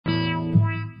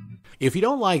If you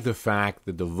don't like the fact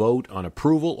that the vote on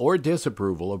approval or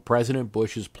disapproval of President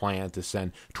Bush's plan to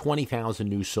send 20,000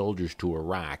 new soldiers to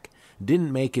Iraq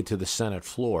didn't make it to the Senate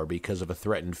floor because of a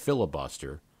threatened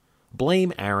filibuster,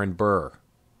 blame Aaron Burr.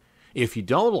 If you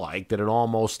don't like that at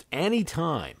almost any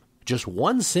time, just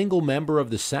one single member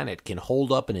of the Senate can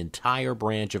hold up an entire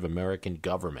branch of American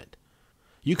government,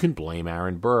 you can blame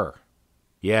Aaron Burr.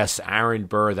 Yes, Aaron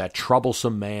Burr, that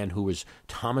troublesome man who was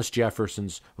Thomas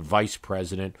Jefferson's vice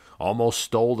president, almost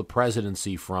stole the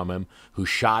presidency from him, who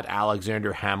shot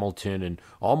Alexander Hamilton and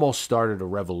almost started a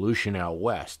revolution out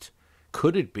west.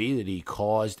 Could it be that he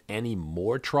caused any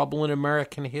more trouble in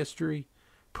American history?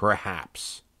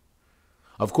 Perhaps.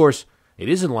 Of course, it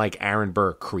isn't like Aaron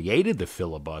Burr created the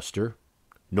filibuster,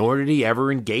 nor did he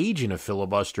ever engage in a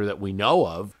filibuster that we know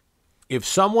of. If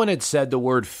someone had said the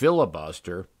word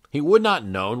filibuster, he would not have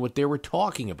known what they were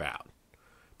talking about,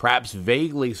 perhaps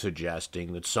vaguely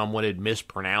suggesting that someone had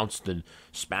mispronounced the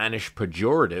Spanish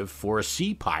pejorative for a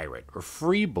sea pirate or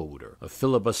freebooter, a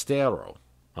filibustero,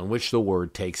 on which the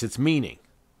word takes its meaning.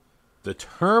 The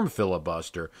term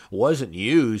filibuster wasn't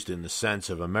used in the sense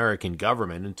of American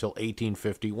government until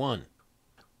 1851.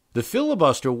 The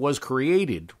filibuster was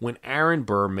created when Aaron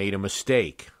Burr made a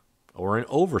mistake, or an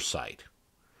oversight.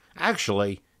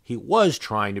 Actually, he was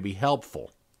trying to be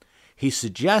helpful. He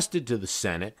suggested to the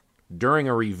Senate, during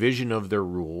a revision of their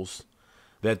rules,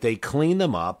 that they clean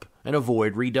them up and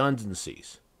avoid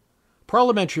redundancies.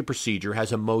 Parliamentary procedure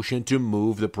has a motion to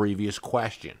move the previous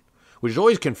question, which is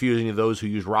always confusing to those who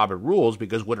use Robert rules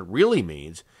because what it really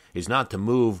means is not to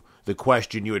move the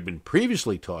question you had been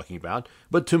previously talking about,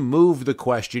 but to move the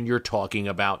question you're talking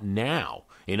about now.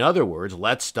 In other words,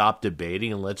 let's stop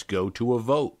debating and let's go to a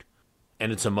vote.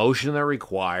 And it's a motion that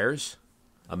requires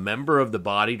a member of the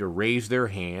body to raise their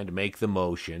hand, make the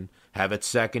motion, have it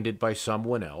seconded by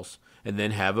someone else, and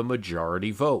then have a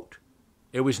majority vote.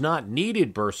 It was not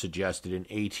needed, Burr suggested in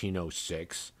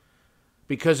 1806,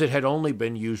 because it had only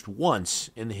been used once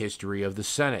in the history of the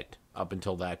Senate up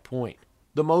until that point.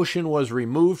 The motion was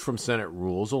removed from Senate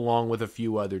rules along with a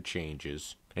few other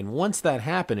changes, and once that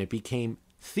happened, it became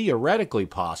theoretically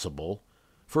possible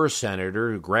for a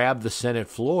senator to grab the Senate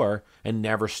floor and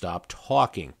never stop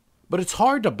talking. But it's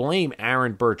hard to blame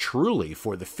Aaron Burr truly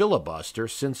for the filibuster,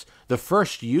 since the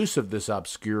first use of this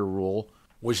obscure rule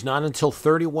was not until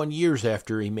 31 years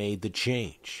after he made the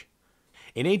change.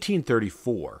 In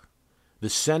 1834, the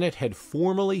Senate had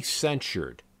formally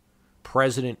censured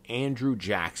President Andrew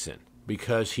Jackson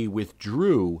because he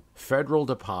withdrew federal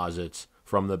deposits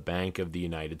from the Bank of the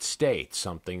United States,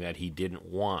 something that he didn't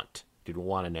want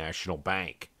a national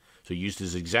bank. So he used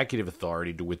his executive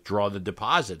authority to withdraw the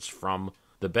deposits from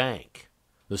the bank.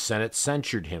 The Senate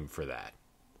censured him for that.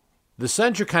 The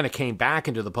censure kind of came back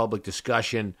into the public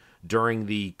discussion during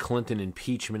the Clinton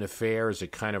impeachment affair as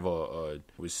it kind of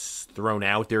was thrown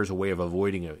out there as a way of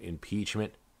avoiding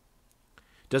impeachment.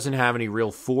 It doesn't have any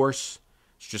real force.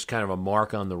 It's just kind of a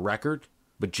mark on the record.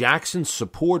 But Jackson's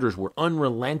supporters were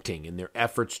unrelenting in their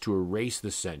efforts to erase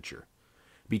the censure.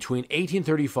 Between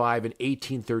 1835 and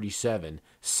 1837,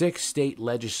 6 state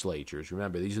legislatures,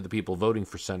 remember, these are the people voting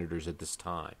for senators at this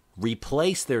time,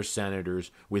 replaced their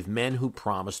senators with men who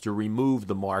promised to remove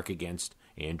the mark against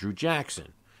Andrew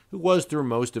Jackson, who was through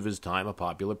most of his time a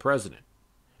popular president.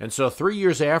 And so 3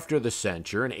 years after the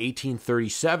censure, in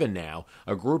 1837 now,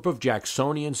 a group of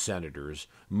Jacksonian senators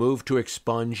moved to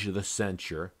expunge the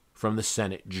censure from the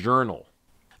Senate Journal.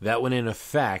 That would in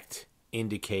effect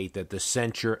indicate that the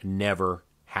censure never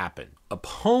happened.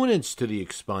 Opponents to the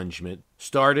expungement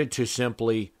started to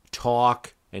simply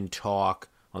talk and talk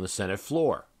on the Senate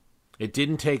floor. It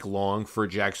didn't take long for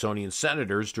Jacksonian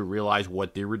senators to realize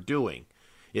what they were doing.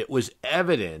 It was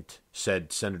evident,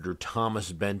 said Senator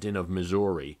Thomas Benton of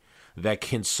Missouri, that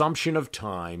consumption of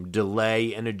time,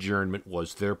 delay, and adjournment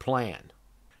was their plan.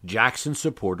 Jackson's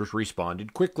supporters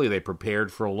responded quickly. They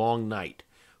prepared for a long night,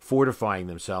 fortifying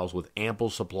themselves with ample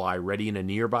supply ready in a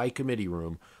nearby committee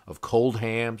room of cold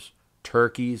hams,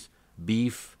 turkeys,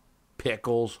 beef,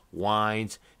 pickles,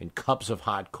 wines, and cups of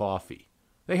hot coffee.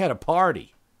 They had a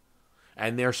party,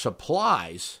 and their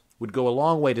supplies would go a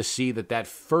long way to see that that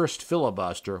first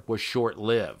filibuster was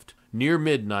short-lived. Near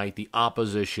midnight, the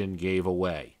opposition gave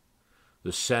way.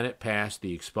 The Senate passed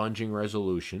the expunging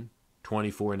resolution,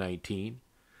 2419,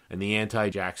 and the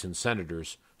anti-Jackson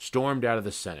senators stormed out of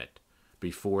the Senate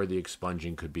before the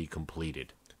expunging could be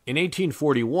completed. In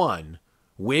 1841,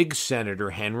 Whig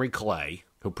Senator Henry Clay,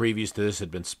 who previous to this had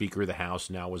been Speaker of the House,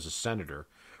 now was a senator,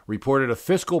 reported a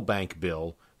fiscal bank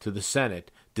bill to the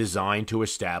Senate designed to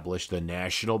establish the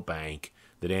national bank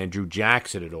that Andrew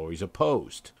Jackson had always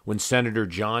opposed. When Senator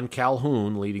John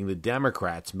Calhoun, leading the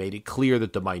Democrats, made it clear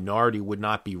that the minority would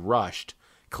not be rushed,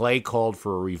 Clay called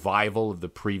for a revival of the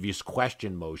previous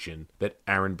question motion that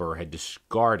Aaron Burr had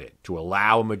discarded to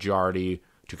allow a majority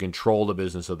to control the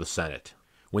business of the Senate.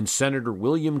 When Senator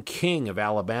William King of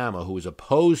Alabama, who was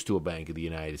opposed to a Bank of the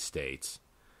United States,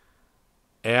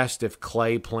 asked if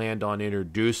Clay planned on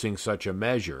introducing such a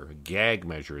measure, a gag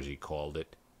measure as he called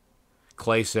it,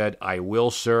 Clay said, "I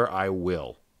will, sir, I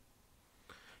will."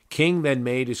 King then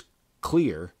made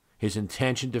clear his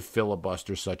intention to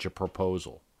filibuster such a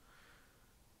proposal.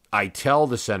 "I tell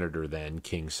the senator then,"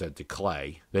 King said to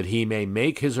Clay, "that he may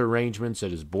make his arrangements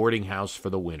at his boarding house for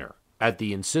the winter." At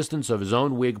the insistence of his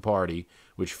own Whig party,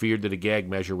 which feared that a gag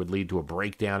measure would lead to a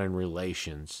breakdown in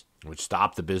relations, which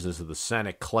stopped the business of the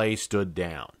Senate, Clay stood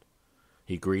down.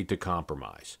 He agreed to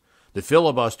compromise. The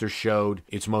filibuster showed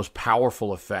its most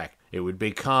powerful effect. It would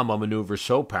become a maneuver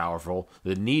so powerful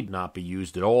that it need not be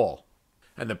used at all.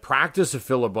 And the practice of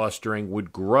filibustering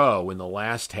would grow in the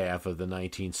last half of the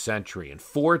 19th century, and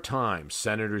 4 times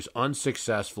senators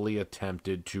unsuccessfully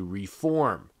attempted to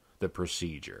reform the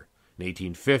procedure, in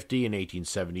 1850, in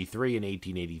 1873, and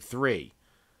 1883,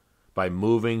 by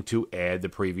moving to add the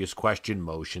previous question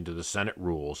motion to the Senate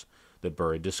rules that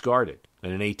Burr had discarded.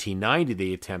 And in 1890,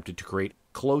 they attempted to create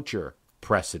cloture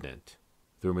precedent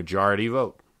through a majority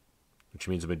vote, which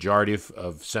means a majority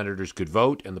of senators could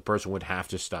vote and the person would have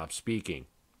to stop speaking.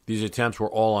 These attempts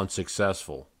were all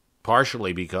unsuccessful,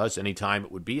 partially because any time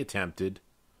it would be attempted,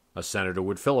 a senator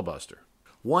would filibuster.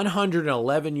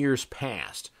 111 years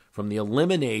passed from the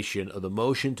elimination of the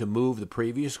motion to move the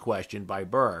previous question by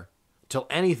Burr till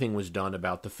anything was done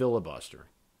about the filibuster,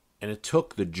 and it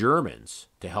took the Germans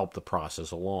to help the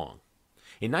process along.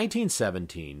 In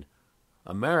 1917,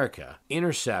 America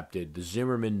intercepted the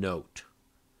Zimmerman Note.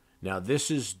 Now, this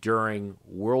is during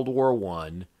World War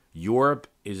I. Europe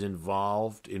is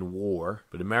involved in war,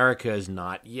 but America is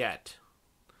not yet.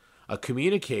 A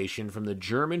communication from the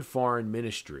German Foreign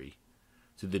Ministry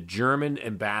to the German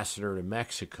ambassador to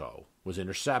Mexico was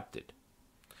intercepted.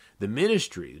 The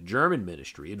German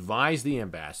ministry, advised the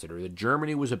ambassador that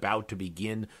Germany was about to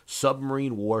begin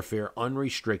submarine warfare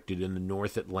unrestricted in the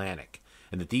North Atlantic,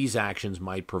 and that these actions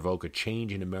might provoke a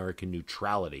change in American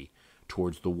neutrality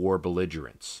towards the war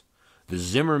belligerents. The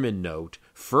Zimmerman Note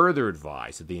further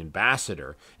advised that the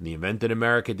ambassador, in the event that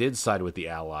America did side with the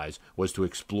Allies, was to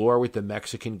explore with the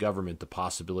Mexican government the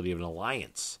possibility of an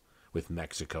alliance with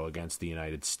Mexico against the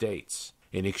United States.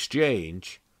 In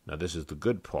exchange, now this is the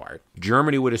good part,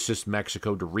 Germany would assist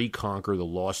Mexico to reconquer the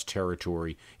lost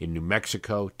territory in New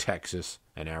Mexico, Texas,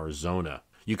 and Arizona.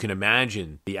 You can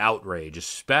imagine the outrage,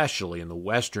 especially in the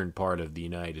western part of the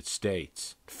United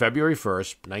States. February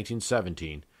 1st,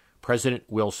 1917, President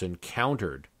Wilson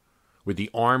countered with the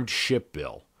Armed Ship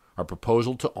Bill, a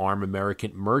proposal to arm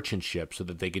American merchant ships so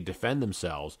that they could defend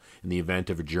themselves in the event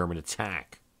of a German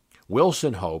attack.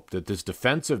 Wilson hoped that this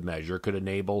defensive measure could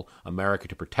enable America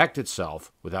to protect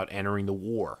itself without entering the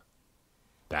war.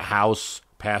 The House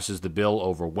passes the bill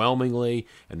overwhelmingly,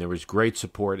 and there was great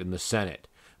support in the Senate.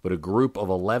 But a group of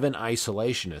 11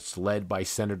 isolationists led by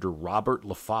Senator Robert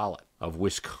La Follette of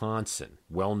Wisconsin,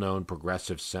 well-known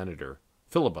progressive senator,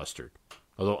 filibustered.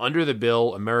 Although under the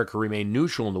bill, America remained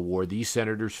neutral in the war, these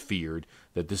senators feared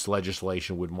that this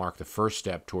legislation would mark the first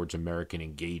step towards American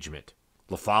engagement.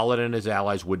 La Follette and his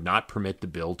allies would not permit the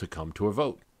bill to come to a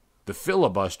vote. The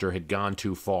filibuster had gone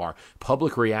too far.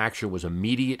 Public reaction was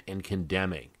immediate and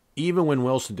condemning. Even when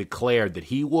Wilson declared that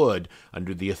he would,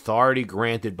 under the authority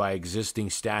granted by existing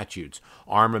statutes,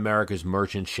 arm America's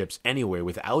merchant ships anyway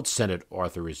without Senate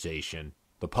authorization,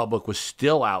 the public was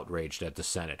still outraged at the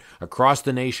Senate. Across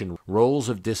the nation, rolls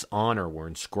of dishonor were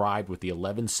inscribed with the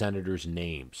 11 senators'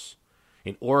 names.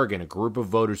 In Oregon, a group of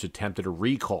voters attempted a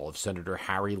recall of Senator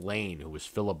Harry Lane, who was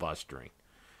filibustering.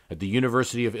 At the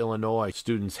University of Illinois,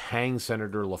 students hanged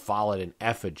Senator La Follette in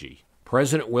effigy.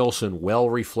 President Wilson well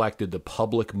reflected the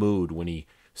public mood when he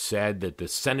said that the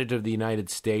Senate of the United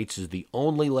States is the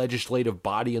only legislative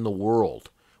body in the world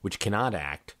which cannot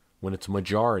act when its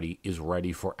majority is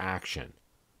ready for action.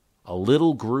 A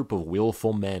little group of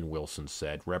willful men, Wilson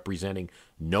said, representing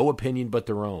no opinion but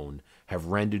their own, have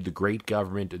rendered the great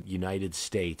government of the United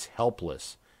States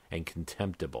helpless and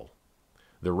contemptible.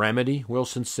 The remedy,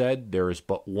 Wilson said, there is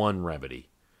but one remedy.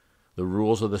 The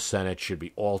rules of the Senate should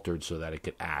be altered so that it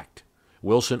could act.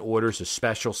 Wilson orders a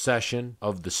special session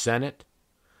of the Senate.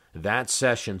 That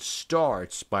session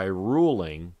starts by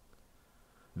ruling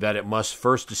that it must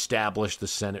first establish the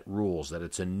Senate rules, that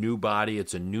it's a new body,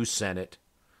 it's a new Senate,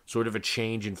 sort of a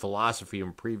change in philosophy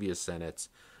from previous Senates.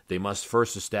 They must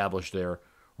first establish their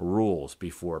rules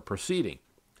before proceeding.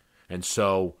 And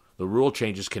so the rule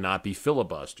changes cannot be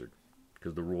filibustered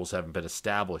because the rules haven't been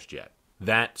established yet.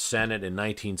 That Senate in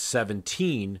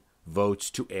 1917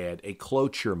 votes to add a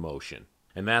cloture motion.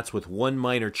 And that's with one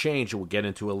minor change that we'll get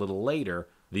into a little later,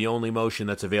 the only motion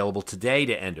that's available today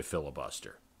to end a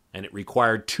filibuster. And it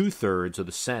required 2/3 of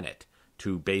the Senate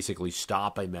to basically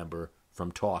stop a member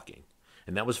from talking.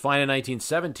 And that was fine in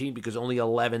 1917 because only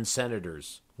 11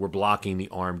 senators were blocking the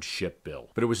armed ship bill.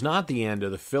 But it was not the end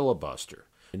of the filibuster.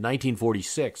 In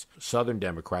 1946, Southern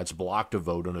Democrats blocked a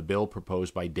vote on a bill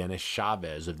proposed by Dennis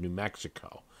Chavez of New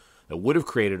Mexico that would have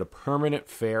created a permanent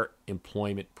Fair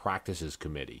Employment Practices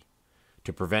Committee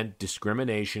to prevent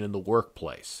discrimination in the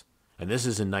workplace. And this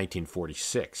is in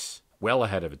 1946, well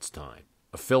ahead of its time.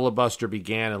 A filibuster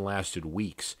began and lasted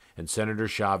weeks, and Senator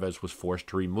Chavez was forced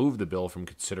to remove the bill from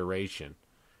consideration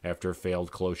after a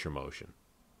failed cloture motion,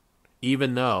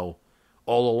 even though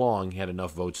all along he had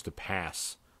enough votes to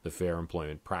pass the Fair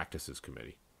Employment Practices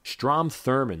Committee. Strom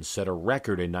Thurmond set a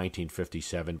record in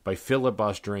 1957 by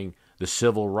filibustering the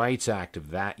Civil Rights Act of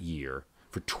that year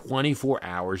for 24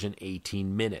 hours and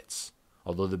 18 minutes,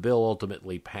 although the bill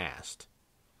ultimately passed.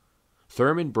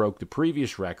 Thurmond broke the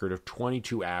previous record of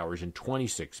 22 hours and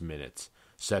 26 minutes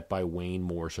set by Wayne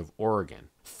Morse of Oregon.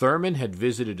 Thurmond had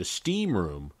visited a steam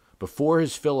room before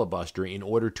his filibuster in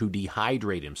order to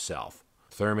dehydrate himself.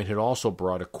 Thurmond had also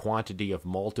brought a quantity of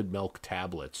malted milk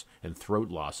tablets and throat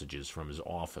lozenges from his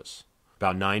office.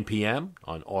 About 9 p.m.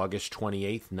 on August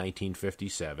 28,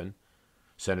 1957,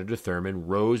 Senator Thurmond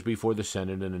rose before the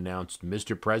Senate and announced,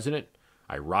 "Mr. President,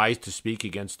 I rise to speak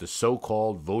against the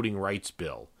so-called Voting Rights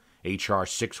Bill, H.R.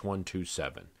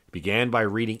 6127. Began by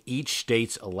reading each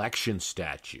state's election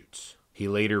statutes. He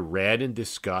later read and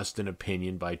discussed an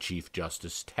opinion by Chief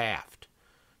Justice Taft.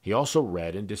 He also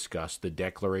read and discussed the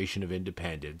Declaration of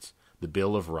Independence, the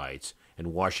Bill of Rights,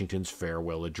 and Washington's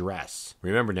farewell address."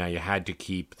 Remember now, you had to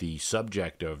keep the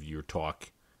subject of your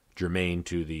talk germane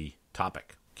to the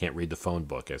topic. Can't read the phone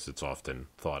book, as it's often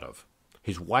thought of.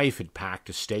 His wife had packed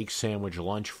a steak sandwich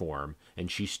lunch for him,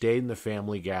 and she stayed in the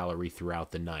family gallery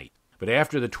throughout the night. But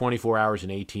after the 24 hours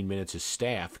and 18 minutes, his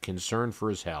staff, concerned for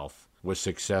his health, was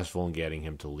successful in getting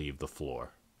him to leave the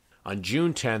floor. On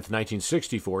June 10,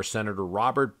 1964, Senator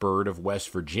Robert Byrd of West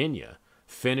Virginia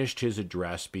finished his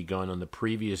address begun on the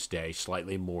previous day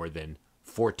slightly more than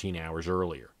 14 hours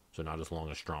earlier, so not as long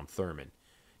as Strom Thurmond.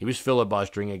 He was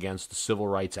filibustering against the Civil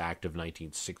Rights Act of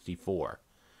 1964,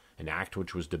 an act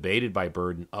which was debated by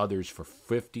Byrd and others for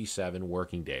 57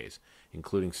 working days,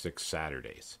 including 6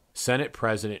 Saturdays. Senate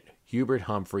President Hubert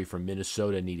Humphrey from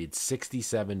Minnesota needed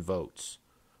 67 votes,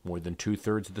 more than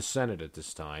 2/3 of the Senate at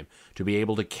this time, to be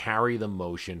able to carry the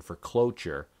motion for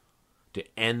cloture to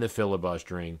end the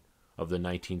filibustering of the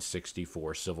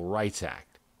 1964 Civil Rights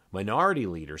Act. Minority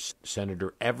Leader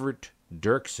Senator Everett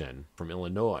Dirksen from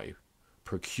Illinois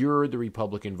procured the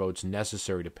Republican votes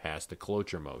necessary to pass the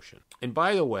cloture motion. And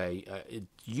by the way, it's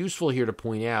useful here to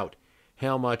point out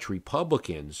how much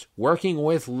Republicans, working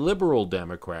with liberal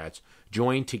Democrats,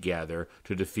 joined together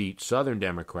to defeat Southern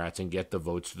Democrats and get the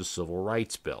votes for the Civil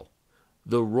Rights Bill.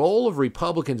 The role of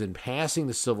Republicans in passing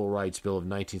the Civil Rights Bill of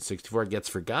 1964 gets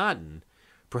forgotten,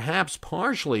 perhaps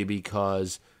partially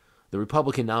because the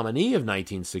Republican nominee of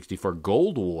 1964,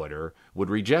 Goldwater, would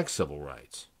reject civil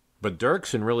rights. But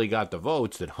Dirksen really got the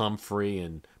votes that Humphrey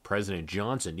and President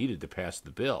Johnson needed to pass the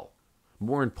bill.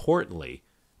 More importantly,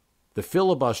 the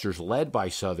filibusters led by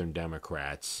Southern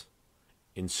Democrats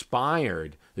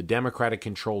inspired the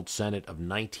Democratic-controlled Senate of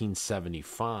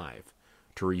 1975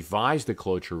 to revise the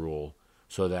cloture rule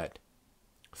so that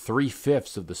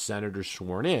 3/5 of the senators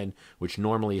sworn in, which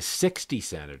normally is 60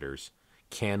 senators,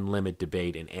 can limit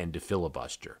debate and end a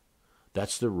filibuster.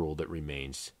 That's the rule that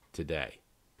remains today.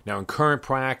 Now, in current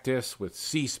practice with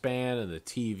C-SPAN and the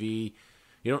TV,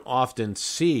 you don't often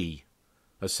see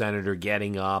a senator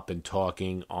getting up and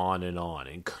talking on and on.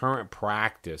 In current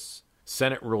practice,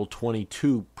 Senate Rule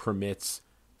 22 permits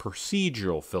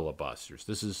procedural filibusters.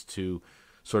 This is to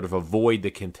sort of avoid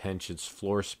the contentious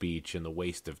floor speech and the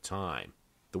waste of time.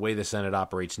 The way the Senate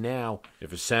operates now,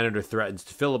 if a senator threatens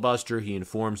to filibuster, he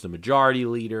informs the majority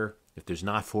leader. If there's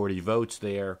not 40 votes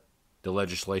there, the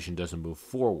legislation doesn't move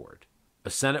forward. A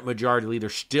Senate majority leader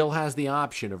still has the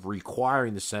option of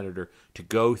requiring the senator to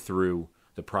go through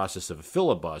the process of a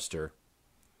filibuster,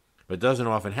 but it doesn't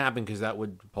often happen because that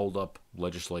would hold up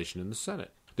legislation in the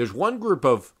Senate. There's one group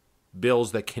of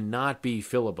bills that cannot be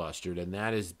filibustered, and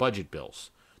that is budget bills.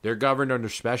 They're governed under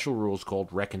special rules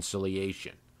called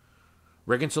reconciliation.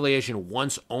 Reconciliation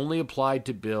once only applied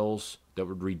to bills that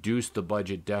would reduce the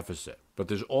budget deficit. But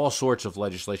there's all sorts of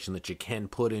legislation that you can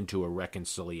put into a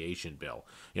reconciliation bill.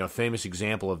 A famous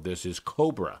example of this is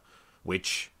COBRA,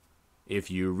 which, if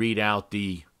you read out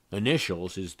the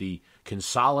initials, is the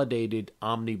Consolidated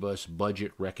Omnibus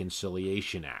Budget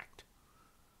Reconciliation Act.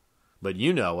 But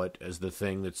you know it as the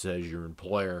thing that says your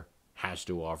employer has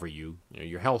to offer you,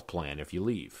 your health plan if you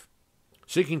leave.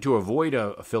 Seeking to avoid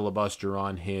a filibuster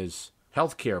on his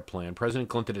health care plan, President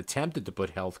Clinton attempted to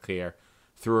put health care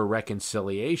through a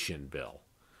reconciliation bill,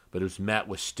 but it was met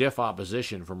with stiff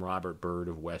opposition from Robert Byrd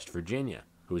of West Virginia,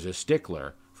 who is a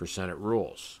stickler for Senate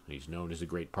rules. He's known as a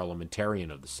great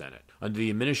parliamentarian of the Senate. Under the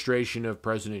administration of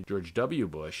President George W.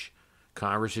 Bush,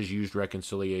 Congress has used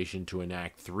reconciliation to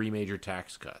enact 3 major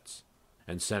tax cuts,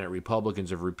 and Senate Republicans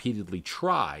have repeatedly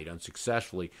tried,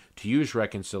 unsuccessfully, to use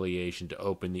reconciliation to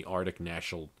open the Arctic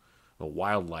National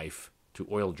Wildlife to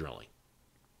oil drilling.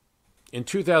 In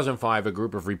 2005, a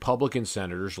group of Republican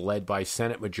senators, led by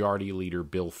Senate Majority Leader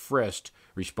Bill Frist,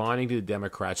 responding to the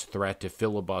Democrats' threat to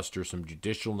filibuster some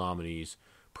judicial nominees,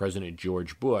 President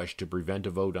George Bush, to prevent a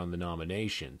vote on the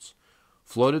nominations,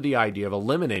 floated the idea of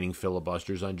eliminating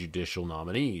filibusters on judicial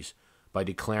nominees by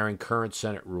declaring current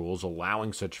Senate rules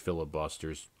allowing such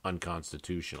filibusters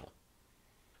unconstitutional.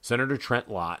 Senator Trent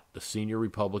Lott, the senior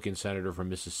Republican senator from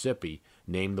Mississippi,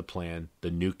 named the plan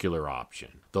the nuclear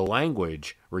option. The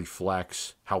language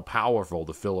reflects how powerful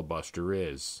the filibuster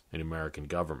is in American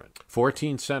government.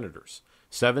 14 senators,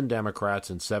 7 Democrats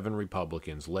and 7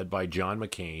 Republicans, led by John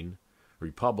McCain,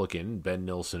 Republican, Ben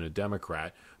Nilsen, a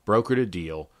Democrat, brokered a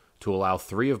deal to allow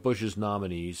 3 of Bush's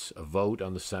nominees a vote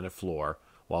on the Senate floor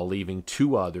while leaving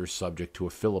 2 others subject to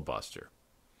a filibuster.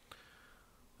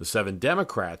 The 7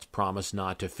 Democrats promised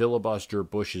not to filibuster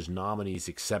Bush's nominees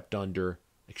except under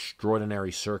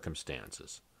extraordinary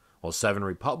circumstances, while 7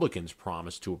 Republicans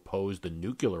promised to oppose the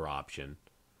nuclear option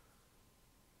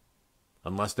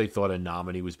unless they thought a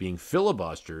nominee was being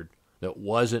filibustered that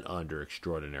wasn't under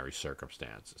extraordinary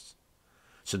circumstances.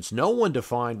 Since no one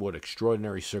defined what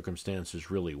extraordinary circumstances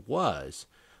really was,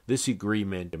 this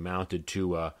agreement amounted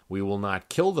to we will not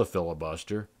kill the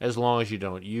filibuster as long as you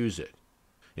don't use it.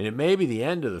 And it may be the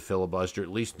end of the filibuster, at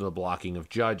least in the blocking of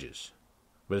judges.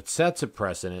 But it sets a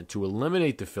precedent to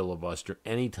eliminate the filibuster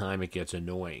any time it gets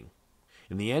annoying.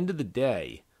 In the end of the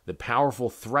day, the powerful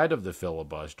threat of the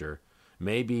filibuster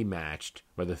may be matched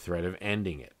by the threat of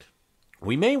ending it.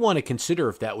 We may want to consider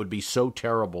if that would be so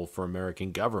terrible for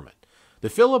American government. The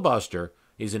filibuster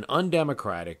is an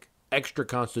undemocratic,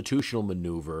 extra-constitutional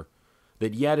maneuver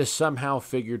that yet has somehow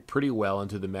figured pretty well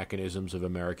into the mechanisms of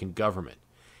American government.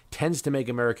 Tends to make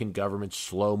American government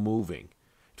slow-moving.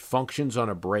 It functions on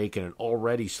a brake in an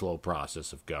already slow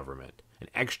process of government, an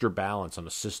extra balance on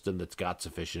a system that's got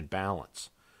sufficient balance.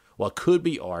 While it could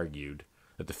be argued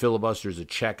that the filibuster is a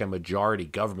check on majority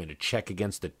government, a check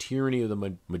against the tyranny of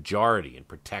the majority and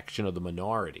protection of the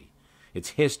minority,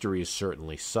 its history is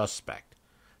certainly suspect,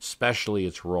 especially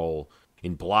its role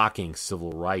in blocking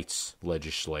civil rights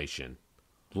legislation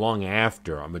long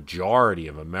after a majority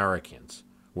of Americans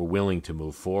were willing to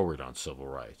move forward on civil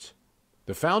rights.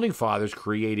 The Founding Fathers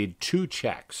created 2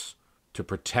 checks to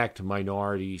protect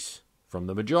minorities from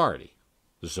the majority.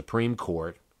 The Supreme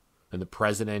Court and the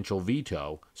presidential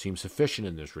veto seem sufficient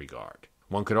in this regard.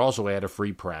 One could also add a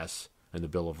free press and the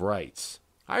Bill of Rights.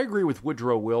 I agree with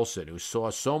Woodrow Wilson, who saw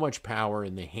so much power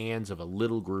in the hands of a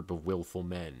little group of willful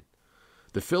men.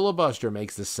 The filibuster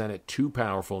makes the Senate too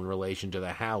powerful in relation to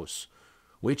the House,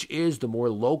 which is the more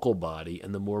local body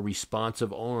and the more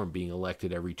responsive arm being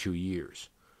elected every 2 years.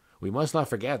 We must not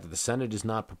forget that the Senate is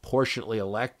not proportionately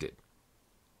elected,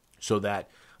 so that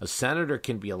a senator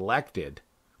can be elected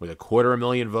with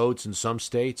 250,000 votes in some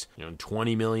states and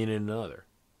 20 million in another.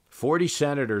 40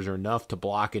 senators are enough to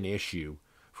block an issue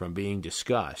from being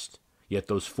discussed, yet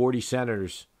those 40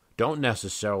 senators don't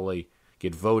necessarily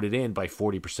get voted in by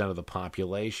 40% of the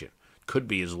population. It could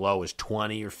be as low as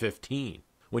 20 or 15.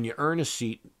 When you earn a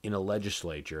seat in a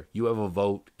legislature, you have a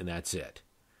vote and that's it.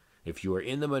 If you are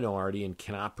in the minority and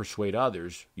cannot persuade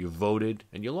others, you voted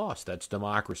and you lost. That's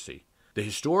democracy. The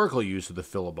historical use of the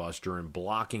filibuster in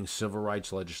blocking civil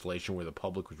rights legislation where the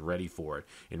public was ready for it,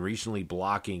 and recently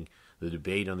blocking the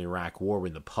debate on the Iraq War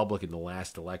when the public in the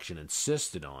last election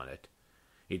insisted on it,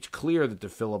 it's clear that the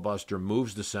filibuster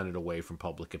moves the Senate away from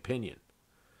public opinion.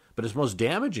 But its most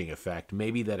damaging effect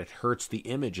may be that it hurts the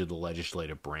image of the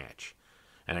legislative branch.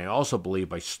 And I also believe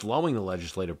by slowing the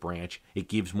legislative branch, it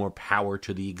gives more power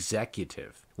to the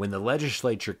executive. When the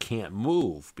legislature can't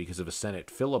move because of a Senate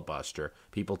filibuster,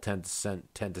 people tend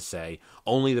to say,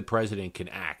 only the president can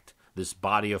act. This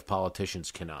body of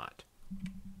politicians cannot.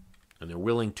 And they're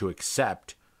willing to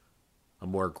accept a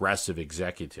more aggressive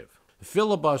executive. The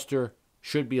filibuster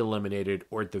should be eliminated,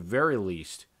 or at the very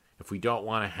least, if we don't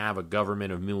want to have a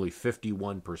government of merely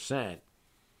 51%,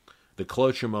 the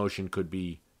cloture motion could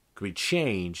be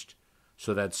changed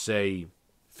so that, say,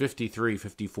 53,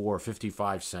 54,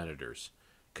 55 senators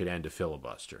could end a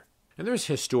filibuster. And there's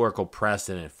historical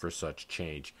precedent for such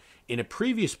change. In a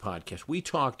previous podcast, we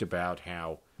talked about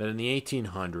how that in the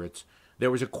 1800s, there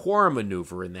was a quorum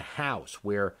maneuver in the House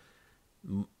where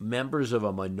members of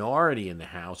a minority in the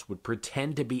House would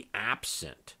pretend to be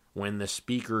absent when the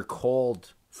Speaker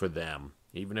called for them.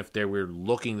 Even if they were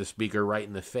looking the Speaker right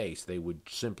in the face, they would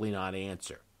simply not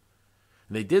answer.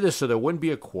 And they did this so there wouldn't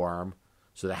be a quorum,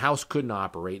 so the House couldn't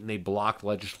operate, and they blocked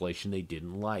legislation they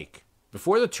didn't like.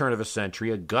 Before the turn of a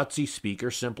century, a gutsy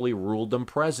Speaker simply ruled them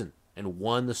present and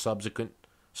won the subsequent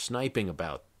sniping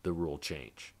about the rule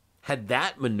change. Had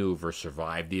that maneuver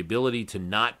survived, the ability to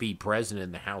not be present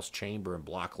in the House chamber and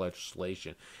block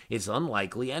legislation, it's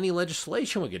unlikely any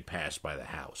legislation would get passed by the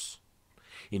House.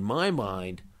 In my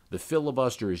mind, the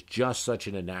filibuster is just such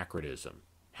an anachronism.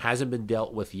 Hasn't been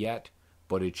dealt with yet,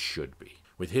 but it should be.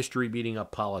 With history beating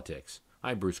up politics,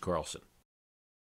 I'm Bruce Carlson.